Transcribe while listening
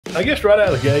I guess right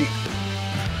out of the gate,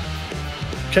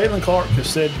 Caitlin Clark is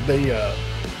said to be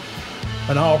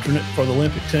an alternate for the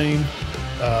Olympic team.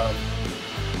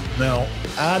 Now,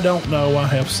 I don't know. I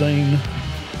have seen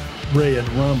read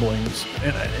rumblings,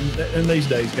 and these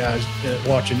days, guys,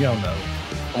 watching, y'all know.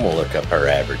 I'm going to look up her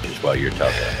averages while you're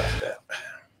talking about that.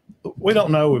 We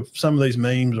don't know if some of these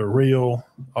memes are real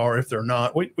or if they're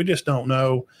not. We just don't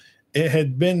know. It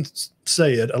had been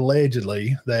said,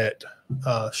 allegedly, that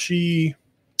she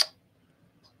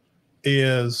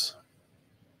is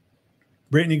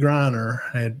 – Brittany Griner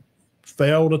had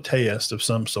failed a test of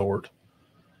some sort,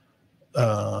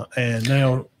 and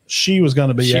now she was going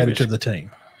to be added to the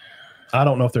team. I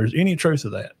don't know if there's any truth to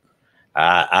that.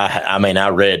 I mean, I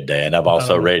read that. I've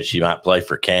also read she might play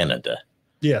for Canada.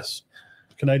 Yes.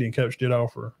 Canadian coach did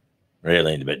offer.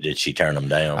 Really? But did she turn them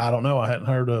down? I don't know. I hadn't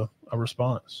heard a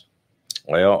response.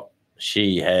 Well,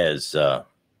 she has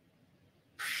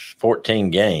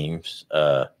 14 games.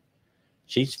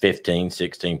 She's 15,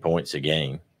 16 points a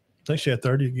game. I think she had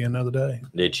 30 again the other day.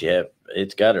 Did she have –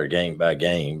 it's got her game by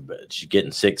game, but she's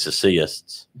getting 6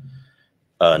 assists,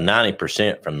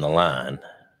 90% from the line.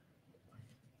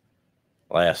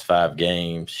 Last 5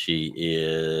 games, she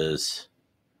is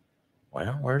 –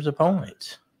 well, where's the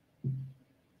points?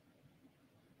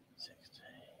 16,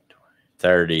 20,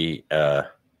 30.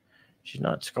 She's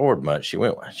not scored much.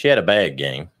 She had a bad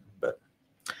game, but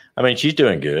I mean, she's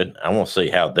doing good. I want to see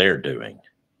how they're doing.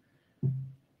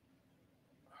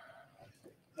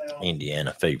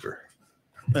 Indiana Fever.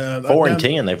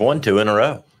 4-10. They've won 2 in a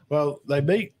row. Well, they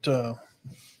beat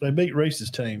Reese's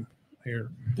team here.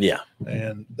 Yeah.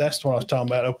 And that's what I was talking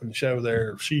about opening the show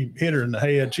there. She hit her in the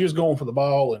head. She was going for the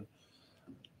ball, and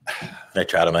they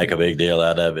try to make a big deal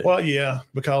out of it. Well, yeah,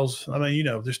 because, I mean,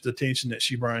 just the attention that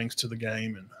she brings to the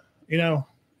game. And,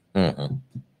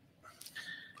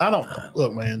 I don't know.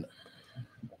 Look, man,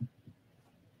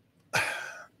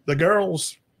 the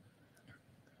girls,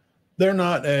 they're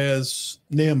not as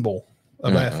nimble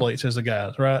of athletes as the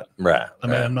guys, right? Right. I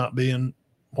mean, I'm not being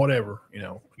whatever,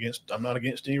 I'm not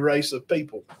against any race of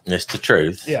people. It's the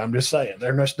truth. Yeah, I'm just saying.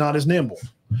 They're just not as nimble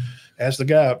as the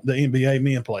NBA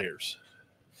men players.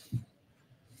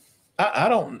 I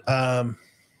don't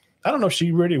know if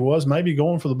she really was maybe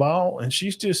going for the ball, and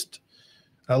she's just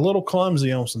a little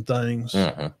clumsy on some things.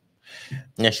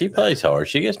 Yeah, she plays hard.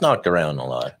 She gets knocked around a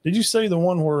lot. Did you see the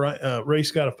one where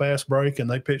Reece got a fast break and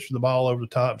they pitched the ball over the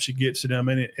top and she gets it? I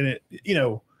mean, in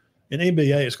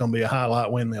NBA, it's going to be a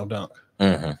highlight windmill dunk.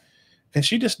 And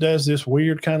she just does this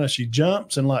weird kind of, she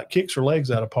jumps and like kicks her legs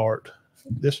out apart.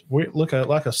 This weird, look at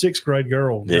like a 6th grade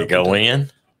girl. Did it go in?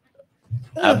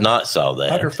 I've not saw that.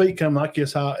 Like her feet come like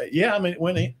this high. Yeah, I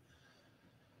mean,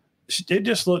 it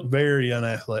just looked very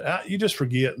unathletic. You just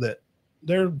forget that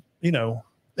they're,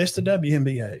 it's the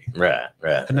WNBA.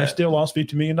 Right. And they still lost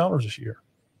 $50 million this year.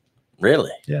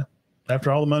 Really? Yeah.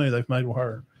 After all the money they've made with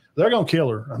her. They're going to kill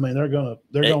her. I mean, they're going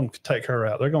to take her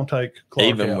out. They're going to take Clark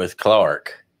even out. With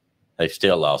Clark, they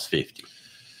still lost 50.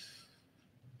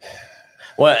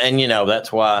 Well, and,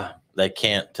 that's why they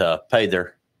can't pay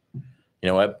their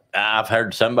 – I've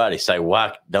heard somebody say,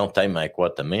 why don't they make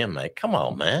what the men make? Come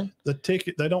on, man. The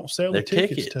ticket, they don't sell the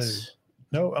tickets to.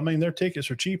 No, I mean, their tickets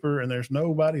are cheaper and there's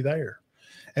nobody there.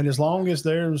 And as long as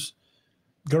there's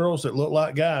girls that look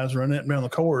like guys running around the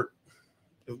court,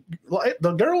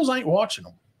 the girls ain't watching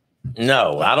them.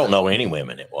 No, I don't know any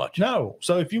women that watch. No.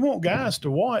 So if you want guys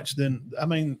to watch, then, I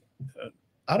mean,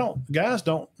 most guys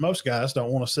don't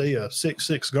want to see a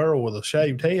 6'6" girl with a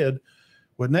shaved head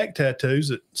with neck tattoos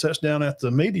that sits down at the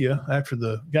media after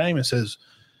the game and says,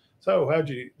 so how'd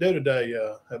you do today?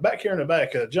 Back here in the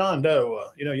back, John Doe,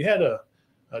 you had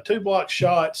 2 block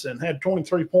shots and had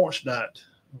 23 points tonight,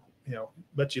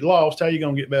 but you lost. How you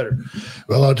going to get better?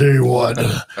 Well, I'll tell you what,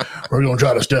 we're going to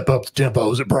try to step up the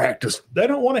tempos at practice. They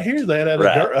don't want to hear that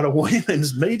out of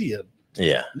women's media.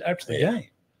 Yeah. After the game.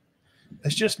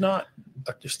 It's just not.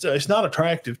 It's not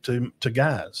attractive to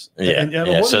guys.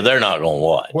 Yeah, so they're not going to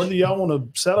watch. Whether y'all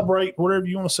want to celebrate whatever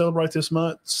you want to celebrate this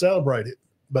month, celebrate it.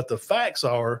 But the facts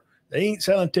are they ain't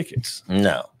selling tickets.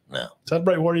 No.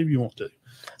 Celebrate whatever you want to.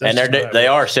 And they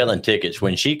are selling tickets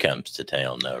when she comes to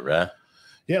town, though, right?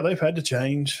 Yeah, they've had to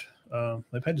change.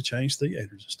 They've had to change theaters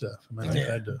and stuff.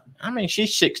 I mean,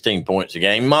 she's 16 points a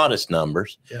game, modest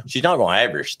numbers. Yeah. She's not going to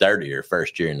average 30 her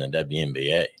first year in the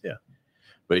WNBA. Yeah.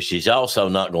 But she's also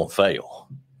not going to fail.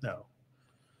 No.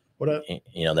 What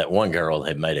that one girl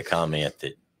had made a comment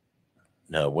that,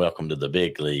 no, welcome to the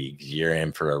big leagues. You're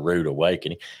in for a rude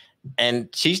awakening. And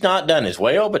she's not done as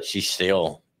well, but she's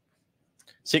still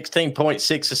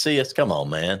 16.6 assists. Come on,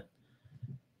 man.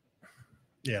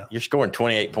 Yeah. You're scoring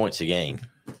 28 points a game.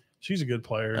 She's a good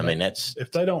player. I mean, that's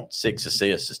if they don't 6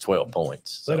 assists is 12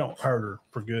 points. So. They don't hurt her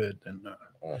for good. And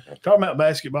talking about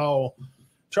basketball,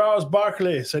 Charles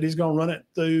Barkley said he's going to run it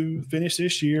through, finish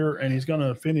this year, and he's going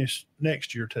to finish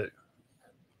next year too.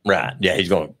 Right? Yeah, he's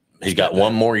got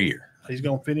one more year. He's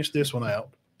going to finish this one out,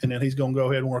 and then he's going to go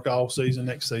ahead and work all season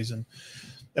next season.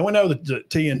 And we know that the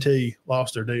TNT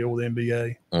lost their deal with the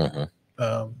NBA.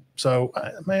 Mm-hmm. So,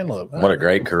 man, look. What a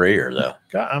great career, though.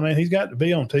 God, I mean, he's got to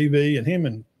be on TV, and him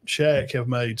and Shaq have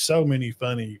made so many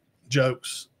funny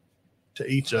jokes to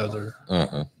each other.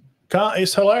 Mm-hmm.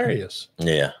 It's hilarious.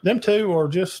 Yeah. Them two are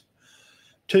just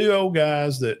two old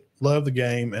guys that love the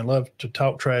game and love to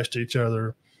talk trash to each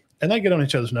other. And they get on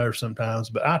each other's nerves sometimes.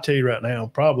 But I tell you right now,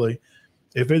 probably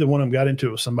if either one of them got into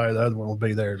it with somebody, the other one would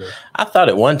be there to. I thought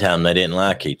at one time they didn't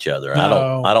like each other.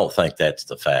 No, I don't think that's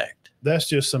the fact. That's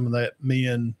just some of that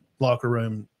men locker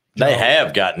room. They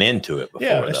have gotten into it before.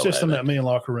 Yeah, it's just some of that men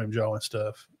locker room jaw and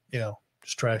stuff. You know,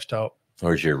 just trash talk.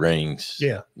 Where's your rings?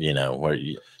 Yeah. You know, where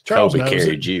Charles Kobe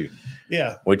carried you.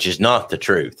 Yeah. Which is not the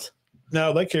truth.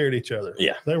 No, they carried each other.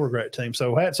 Yeah. They were a great team.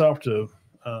 So hats off to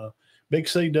Big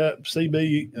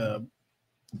CB,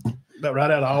 about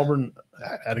right out of Auburn,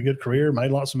 had a good career,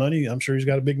 made lots of money. I'm sure he's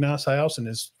got a big, nice house, and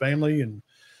his family and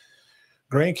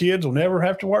grandkids will never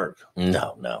have to work.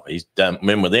 No. He's done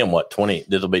been with them, what, 20?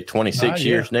 This will be 26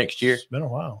 years next year. It's been a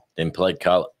while. Then played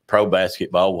pro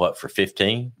basketball, what, for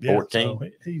 15, 14?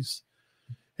 So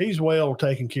he's well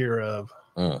taken care of.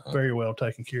 Mm-hmm. Very well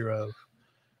taken care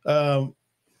of.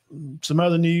 Some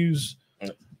other news.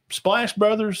 Splash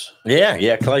Brothers. Yeah.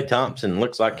 Klay Thompson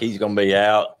looks like he's going to be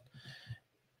out.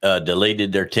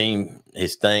 Deleted their team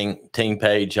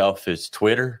page off his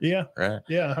Twitter. Yeah. Right.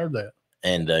 Yeah, I heard that.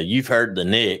 And you've heard the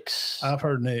Knicks. I've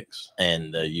heard Knicks.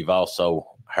 And you've also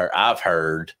I've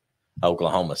heard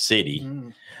Oklahoma City.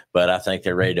 But I think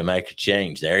they're ready to make a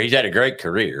change there. He's had a great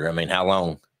career. I mean, how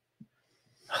long?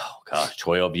 Oh, gosh,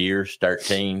 12 years,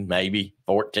 13, maybe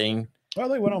 14. Well,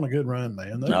 they went on a good run,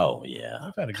 man. They've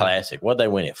had a classic. What, they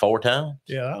win it 4 times?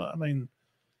 Yeah, I mean,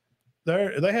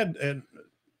 they had, and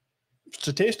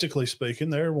statistically speaking,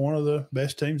 they're one of the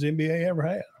best teams the NBA ever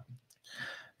had.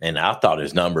 And I thought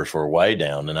his numbers were way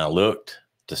down, and I looked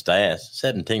to stats,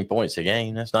 17 points a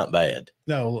game. That's not bad.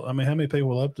 No, I mean, how many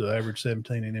people up to average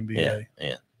 17 in NBA?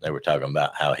 Yeah. They were talking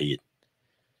about how he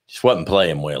just wasn't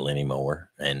playing well anymore.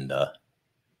 And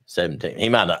 17,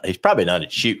 he's probably not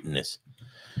at shooting this.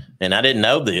 And I didn't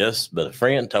know this, but a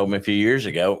friend told me a few years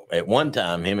ago, at one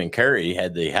time, him and Curry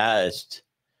had the highest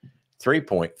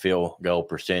 3-point field goal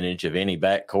percentage of any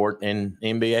backcourt in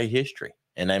NBA history.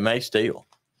 And they may steal.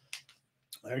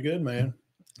 They're good, man.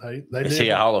 Is he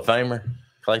a Hall of Famer,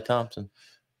 Klay Thompson?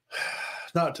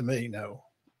 Not to me, no.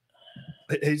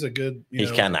 He's a good.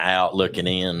 He's kind of out looking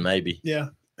in, maybe. Yeah,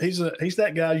 he's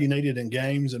that guy you needed in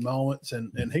games and moments,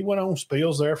 and he went on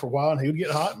spills there for a while, and he would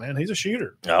get hot, man. He's a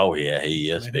shooter. Oh yeah, he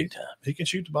is big time. He can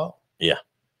shoot the ball. Yeah,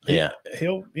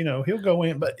 He'll go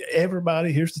in, but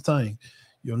everybody. Here's the thing: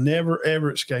 you'll never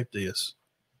ever escape this.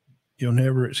 You'll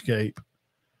never escape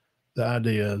the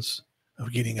ideas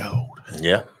of getting old.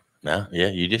 Yeah. No, yeah,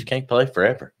 you just can't play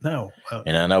forever. No.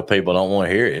 And I know people don't want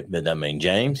to hear it, but I mean,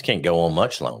 James can't go on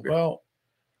much longer. Well,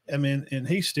 I mean, and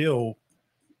he still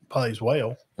plays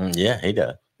well. Yeah, he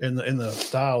does. In the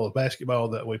style of basketball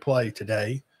that we play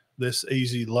today, this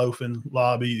easy loafing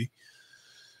lobby,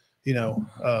 yeah,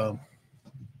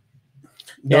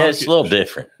 it's a little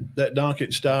different. That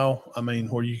Doncic style, I mean,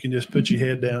 where you can just put your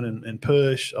head down and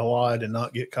push a lot and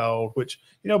not get called, which,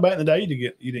 back in the day,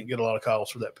 you didn't get a lot of calls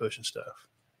for that pushing stuff.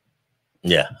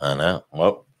 Yeah, I know.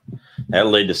 Well, that'll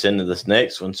lead us into this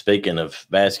next one. Speaking of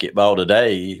basketball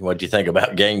today, what do you think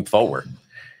about Game 4?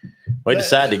 We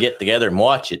decided to get together and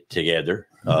watch it together.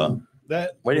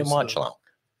 We didn't watch long.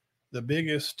 The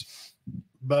biggest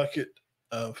bucket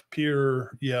of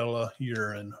pure yellow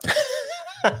urine.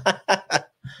 I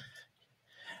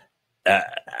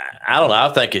don't know.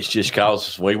 I think it's just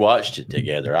because we watched it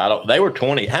together. They were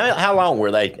 20. How long were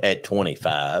they at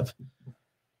 25?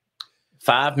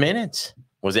 5 minutes?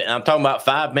 Was it? I'm talking about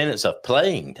 5 minutes of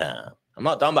playing time. I'm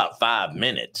not talking about 5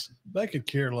 minutes. They could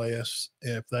care less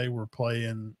if they were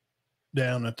playing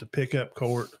down at the pickup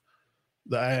court,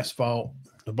 the asphalt,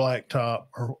 the blacktop,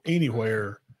 or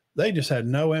anywhere. They just had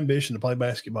no ambition to play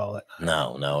basketball that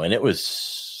night. No. And it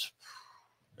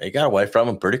got away from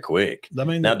them pretty quick. I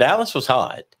mean, now Dallas was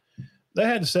hot. They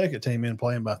had the second team in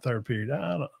playing by third period.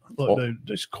 Dude,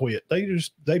 just quit.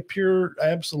 They pure,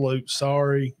 absolute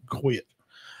sorry quit.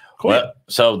 Well,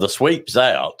 so the sweep's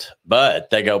out, but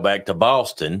they go back to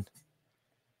Boston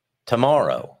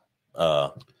tomorrow.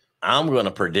 I'm going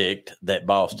to predict that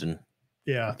Boston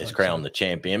Yeah, is crowned the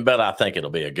champion. But I think it'll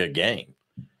be a good game.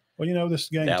 Well, you know, this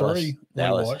game Dallas, 3 we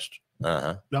Dallas. watched.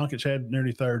 Uh-huh. Doncic had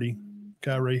nearly 30.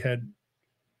 Kyrie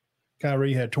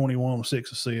had 21 with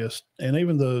 6 assists, and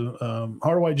even the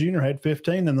Hardaway Jr. had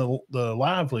 15, and the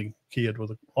Lively kid with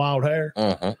the wild hair.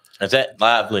 Is that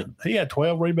Lively? He had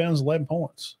 12 rebounds, 11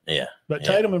 points. Yeah. But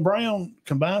Tatum and Brown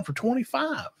combined for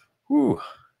 25. Whew.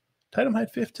 Tatum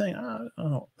had 15.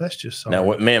 Oh, that's just sorry. Now,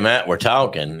 what me and Matt were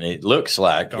talking, it looks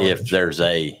like if there's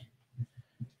a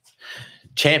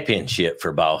championship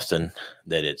for Boston,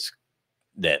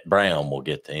 that Brown will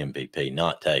get the MVP,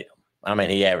 not Tatum. I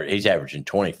mean, he's averaging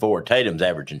 24. Tatum's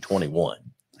averaging 21.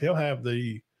 He'll have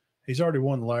he's already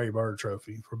won the Larry Bird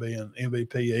Trophy for being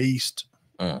MVP East.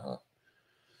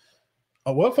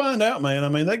 We'll find out, man. I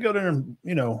mean, they go there and,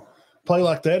 play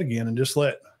like that again and just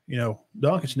let,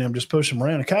 Doncic and them just push him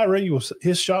around. And Kyrie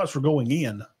his shots were going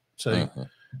in. So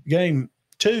game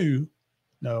 2,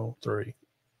 no, 3.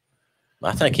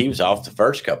 I think he was off the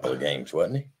first couple of games,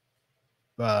 wasn't he?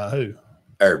 Who?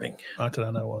 Irving. I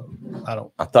know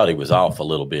of. I thought he was off a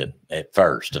little bit at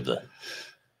first of the. I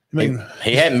mean,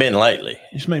 he hadn't been lately.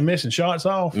 You just mean missing shots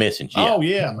off? Missing, yeah. Oh,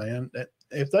 yeah, man.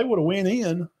 If they would have went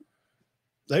in,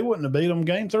 they wouldn't have beat them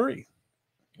game 3.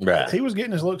 Right. He was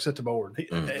getting his looks at the board.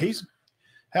 He's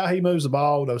how he moves the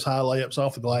ball, those high layups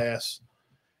off the glass.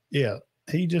 Yeah,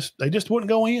 they just wouldn't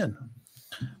go in.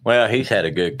 Well, he's had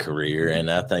a good career, and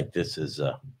I think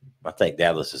I think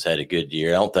Dallas has had a good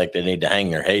year. I don't think they need to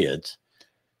hang their heads,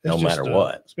 no matter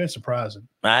what. It's been surprising.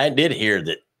 I did hear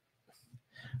that,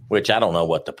 which I don't know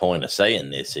what the point of saying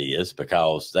this is,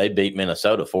 because they beat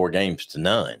Minnesota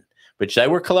 4-0, which they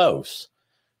were close.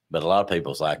 But a lot of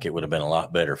people's like it would have been a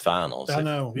lot better finals. I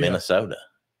know, Minnesota.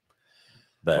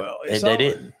 But they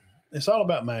didn't. It's all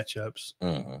about matchups.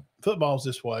 Football's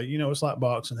this way. It's like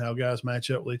boxing, how guys match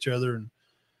up with each other. And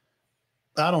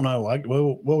I don't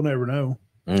know. We'll never know.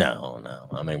 No.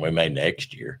 I mean, we may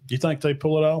next year. Do you think they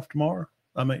pull it off tomorrow?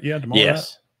 I mean, yeah, tomorrow.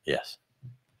 Yes.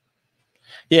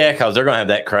 Yeah, because they're going to have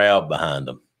that crowd behind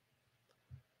them.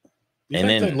 You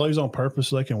think they lose on purpose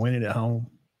so they can win it at home?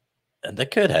 They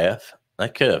could have. I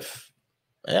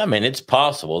mean, it's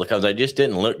possible because they just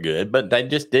didn't look good, but they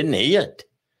just didn't hit.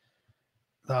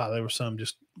 There was some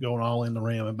just going all in the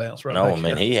rim and bounce right back. No, I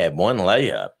mean, he had one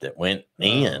layup that went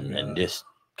in and just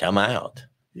come out.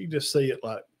 You can just see it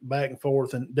like back and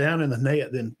forth and down in the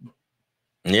net. Then,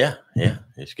 yeah,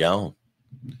 it's gone.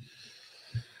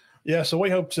 Yeah, so we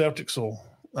hope Celtics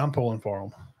I'm pulling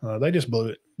for them. They just blew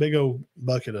it. Big old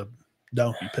bucket of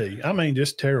donkey pee. I mean,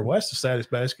 just terrible. That's the saddest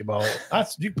basketball.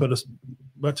 You put a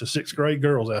bunch of 6th grade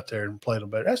girls out there and play them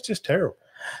better. That's just terrible.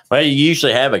 Well, you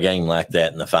usually have a game like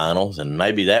that in the finals, and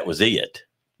maybe that was it.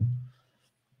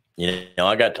 I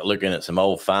got to looking at some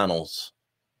old finals,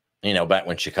 back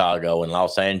when Chicago and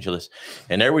Los Angeles,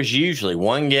 and there was usually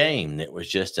one game that was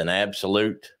just an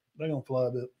absolute. They're going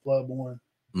to flood one.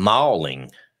 Mauling,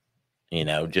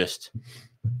 just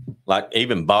like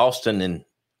even Boston and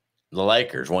the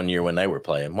Lakers one year when they were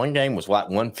playing. One game was like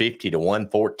 150 to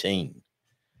 114.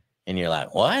 And you're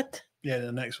like, what? Yeah,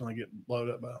 the next one they get blowed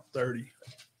up by 30.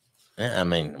 I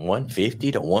mean,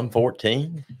 150 to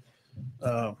 114.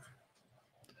 That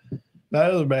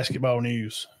other basketball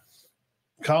news.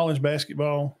 College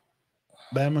basketball,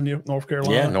 Bama, North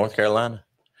Carolina. Yeah, North Carolina.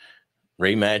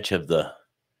 Rematch of the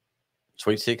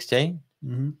Sweet 16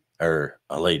 or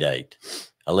Elite 8?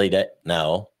 Elite 8?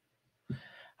 No.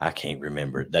 I can't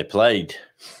remember. They played.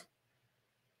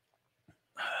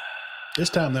 This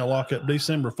time they'll lock up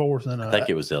December 4th. And I think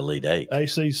it was the Elite 8.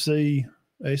 ACC.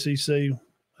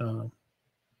 What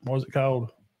was it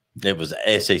called? It was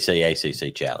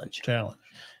ACC Challenge.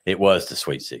 It was the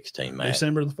Sweet 16, man.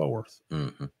 December the 4th.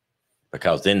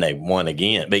 Because then they won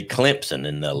again, beat Clemson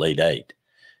in the Elite 8,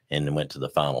 and then went to the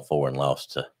Final Four and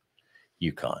lost to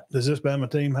UConn. Does this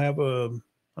Bama team have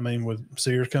with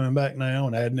Sears coming back now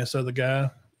and adding this other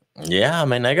guy? Yeah, I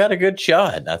mean, they got a good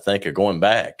shot, I think, of going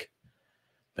back.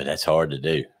 But that's hard to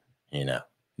do, It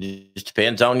just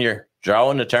depends on your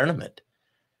draw in the tournament.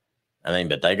 I mean,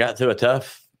 but they got through a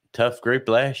tough group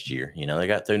last year. They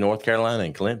got through North Carolina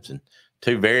and Clemson.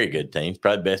 2 very good teams,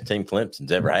 probably the best team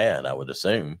Clemson's ever had, I would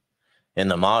assume, in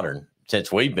the modern,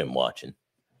 since we've been watching.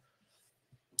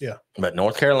 Yeah. But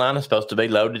North Carolina's supposed to be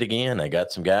loaded again. They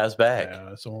got some guys back.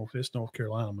 Yeah, it's North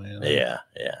Carolina, man. Yeah.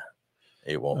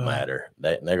 It won't matter.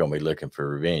 They're going to be looking for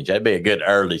revenge. That'd be a good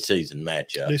early season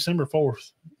matchup. December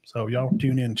 4th. So y'all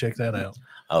tune in and check that out.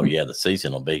 Oh, yeah. The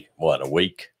season will be, a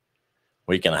week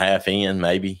and a half in,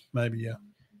 maybe? Maybe, yeah.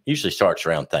 Usually starts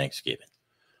around Thanksgiving.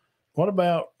 What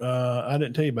about, I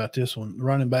didn't tell you about this one,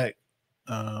 running back,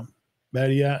 Battie,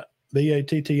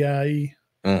 Battie,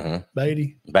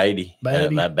 Battie. Battie.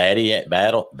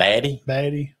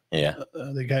 Battie. Yeah.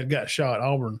 They got shot.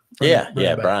 Auburn.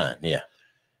 Brian. Yeah.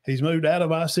 He's moved out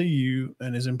of ICU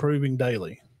and is improving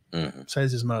daily,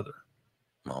 says his mother.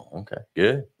 Oh, okay.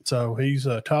 Good. So he's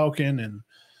talking and,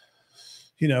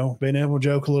 being able to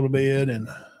joke a little bit. And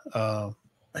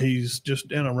he's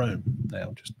just in a room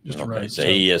now, just a room. So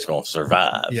he is going to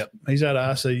survive. Yep. He's out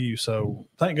of ICU. So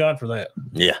thank God for that.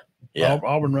 Yeah. Yeah.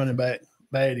 Auburn running back,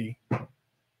 Battie.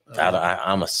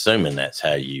 I'm assuming that's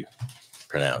how you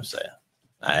pronounce that.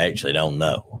 I actually don't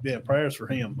know. Yeah, prayers for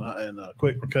him and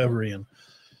quick recovery. And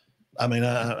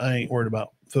I ain't worried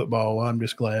about football. I'm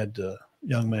just glad the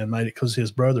young man made it because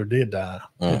his brother did die.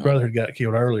 His brother had got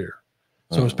killed earlier.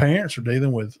 So his parents are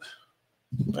dealing with.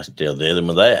 They're still dealing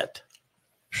with that.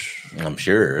 I'm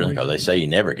sure because they say you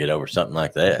never get over something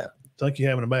like that. Think you're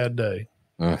having a bad day.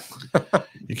 Your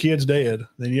kid's dead.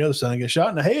 Then your other son gets shot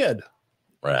in the head.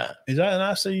 Right. He's out in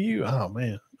ICU. Oh,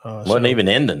 man. Wasn't even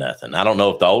into nothing. I don't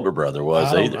know if the older brother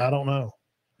was either. I don't know.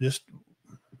 Just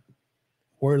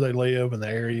where they live in the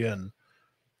area and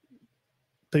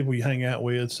people you hang out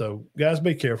with. So, guys,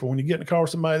 be careful. When you get in the car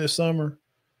with somebody this summer,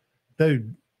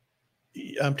 dude,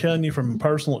 I'm telling you from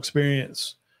personal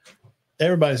experience,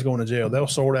 everybody's going to jail. They'll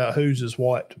sort out whose is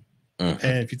what. And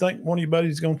if you think one of your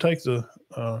buddies is going to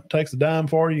take the dime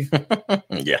for you,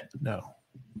 no.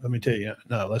 Let me tell you,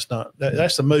 no, that's not.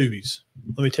 That's the movies.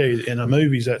 Let me tell you, in the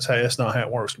movies, that's not how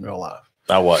it works in real life.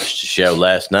 I watched a show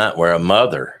last night where a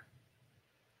mother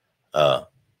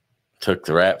took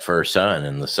the rap for her son,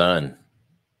 and the son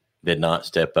did not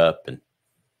step up and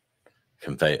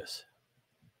confess.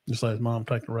 Just let his mom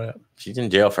take the rap. She's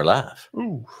in jail for life.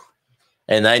 Ooh.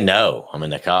 And they know. I mean,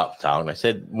 the cop talking. They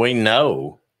said, we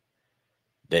know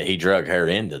that he drug her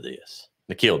into this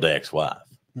to kill the ex-wife.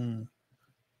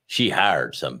 She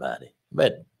hired somebody.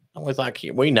 But I was like,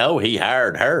 we know he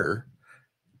hired her,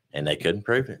 and they couldn't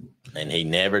prove it. And he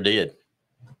never did.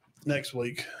 Next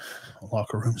week,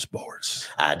 Locker Room Sports.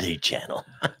 ID channel.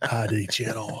 ID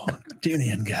channel. Tune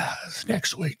in, guys,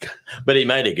 next week. But he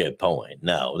made a good point.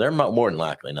 No, they're more than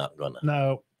likely not going to.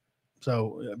 No.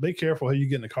 So be careful who you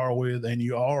get in the car with, and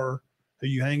you are who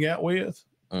you hang out with.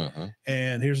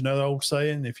 And here's another old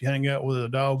saying: if you hang out with the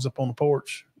dogs up on the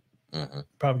porch,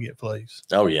 probably get fleas.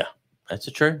 Oh yeah, that's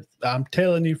the truth. I'm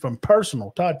telling you from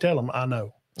personal. Todd, tell them I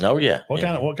know. Oh yeah. What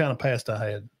kind of past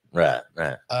I had? Right.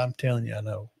 I'm telling you, I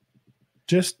know.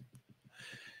 Just.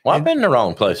 Well, I've been in the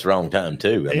wrong place, wrong time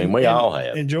too. I mean, we all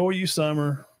have. Enjoy your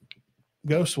summer.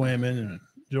 Go swimming and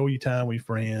enjoy your time with your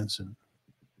friends, and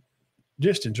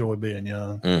just enjoy being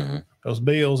young. Those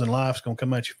bills and life's gonna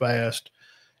come at you fast.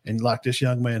 And like this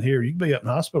young man here, you can be up in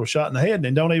the hospital, shot in the head,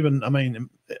 and don't even. I mean,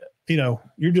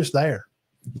 you're just there.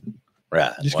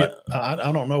 Right. Just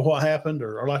I don't know what happened,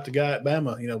 or like the guy at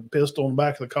Bama, pistol in the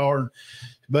back of the car, and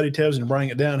his buddy tells him to bring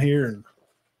it down here, and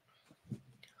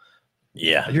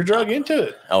you're drug into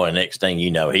it. Oh, and next thing you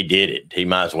know, he did it. He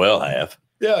might as well have.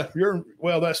 Yeah,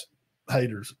 that's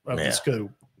haters of the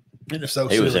school. And it's so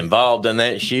he was involved in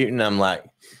that shooting. I'm like,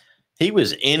 he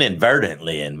was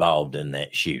inadvertently involved in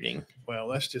that shooting. Well,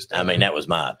 that's just. I mean, that was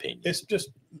my opinion. It's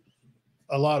just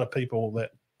a lot of people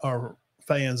that are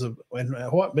fans of, and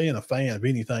what being a fan of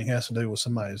anything has to do with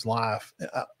somebody's life.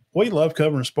 We love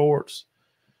covering sports,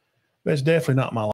 but it's definitely not my life.